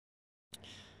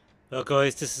Well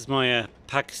guys, this is my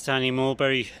Pakistani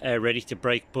mulberry ready to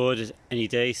break bud any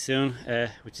day soon,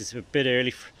 which is a bit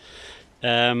early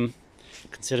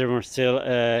considering we're still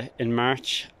in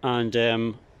March. And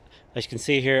as you can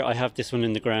see here, I have this one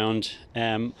in the ground.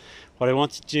 What I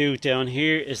want to do down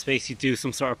here is basically do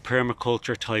some sort of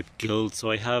permaculture type guild. So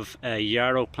I have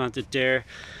yarrow planted there,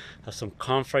 I have some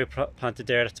comfrey planted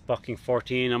there, that's bocking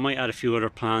 14. I might add a few other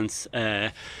plants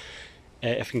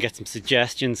if I can get some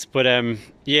suggestions. But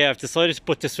yeah, I've decided to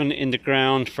put this one in the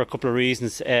ground for a couple of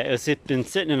reasons. It's been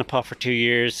sitting in a pot for 2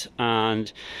 years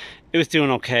and it was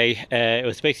doing okay. It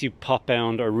was basically pot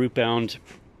bound or root bound,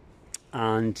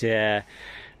 and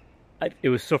it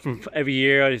was suffering every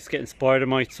year. I was getting spider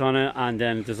mites on it, and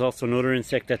then there's also another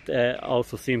insect that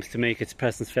also seems to make its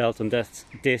presence felt, and that's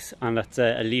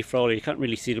a leaf roller. You can't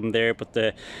really see them there, but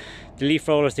the leaf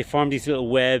rollers, they form these little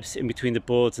webs in between the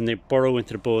buds, and they burrow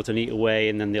into the buds and eat away,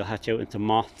 and then they'll hatch out into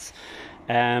moths.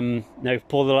 Now I've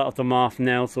pulled a lot of them off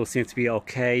now, so it seems to be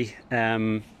okay.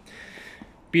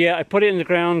 But yeah, I put it in the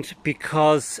ground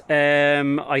because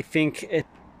I think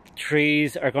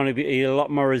trees are going to be a lot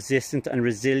more resistant and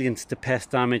resilient to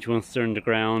pest damage once they're in the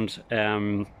ground.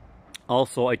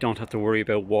 Also, I don't have to worry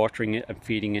about watering it and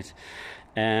feeding it.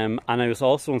 And I was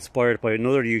also inspired by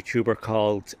another YouTuber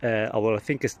called, well, I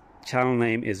think his channel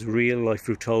name is Real Life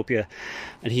Fruitopia,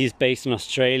 and he's based in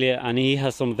Australia, and he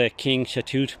has some of the King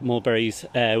Shatut mulberries,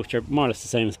 which are more or less the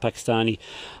same as Pakistani.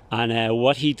 And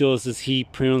what he does is he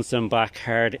prunes them back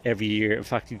hard every year. In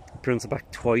fact, he prunes them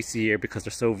back twice a year because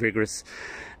they're so vigorous.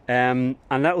 And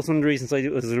that was one of the reasons I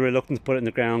was reluctant to put it in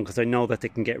the ground, because I know that they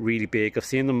can get really big. I've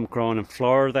seen them growing in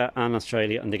Florida and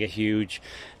Australia and they get huge,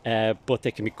 but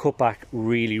they can be cut back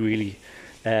really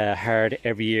hard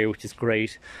every year, which is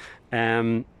great.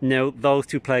 Now those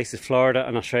two places, Florida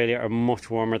and Australia, are much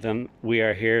warmer than we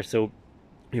are here, so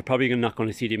you're probably not going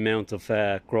to see the amount of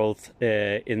growth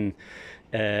in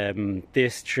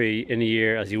this tree in a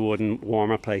year as you would in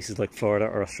warmer places like Florida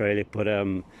or Australia. But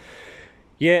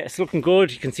yeah, it's looking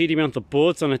good. You can see the amount of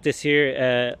buds on it this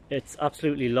year. It's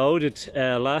absolutely loaded.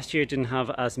 Last year didn't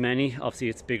have as many. Obviously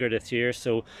it's bigger this year,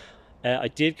 so I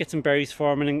did get some berries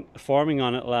forming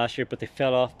on it last year, but they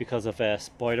fell off because of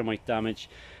spider mite damage.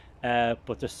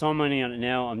 But there's so many on it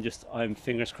now, I'm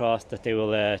fingers crossed that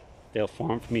they'll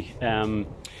form for me.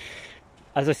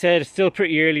 As I said, it's still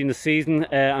pretty early in the season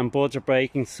and buds are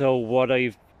breaking, so what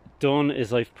I've done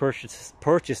is I've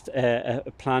purchased a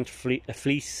plant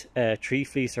fleece, tree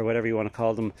fleece, or whatever you want to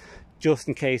call them, just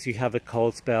in case you have a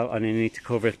cold spell and you need to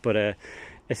cover it. But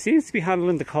it seems to be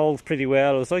handling the cold pretty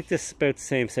well. It was like this about the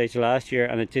same stage last year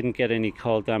and it didn't get any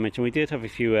cold damage, and we did have a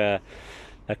few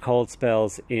cold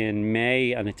spells in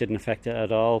May and it didn't affect it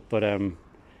at all. But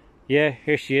yeah,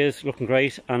 here she is looking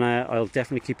great, and I'll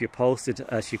definitely keep you posted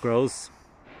as she grows.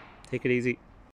 Take it easy.